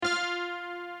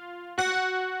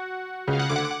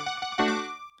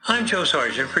I'm Joe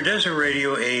Sargent for Desert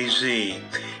Radio AZ. Here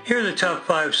are the top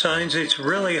 5 signs it's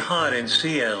really hot in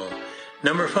Seattle.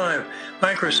 Number 5,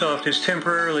 Microsoft is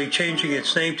temporarily changing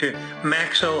its name to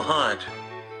Maxo Hot.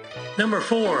 Number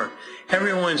 4,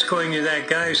 everyone's going to that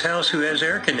guy's house who has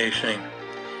air conditioning.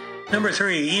 Number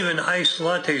 3, even iced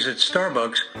lattes at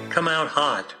Starbucks come out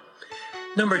hot.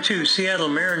 Number 2, Seattle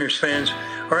Mariners fans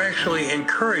are actually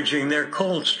encouraging their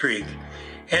cold streak.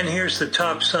 And here's the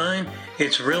top sign.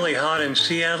 It's really hot in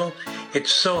Seattle.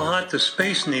 It's so hot the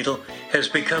Space Needle has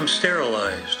become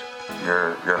sterilized.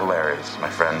 You're hilarious, my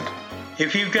friend.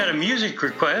 If you've got a music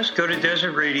request, go to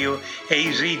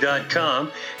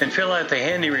desertradioaz.com and fill out the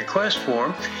handy request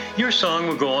form. Your song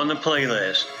will go on the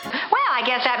playlist. Well, I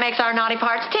guess that makes our naughty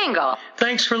parts tingle.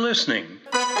 Thanks for listening.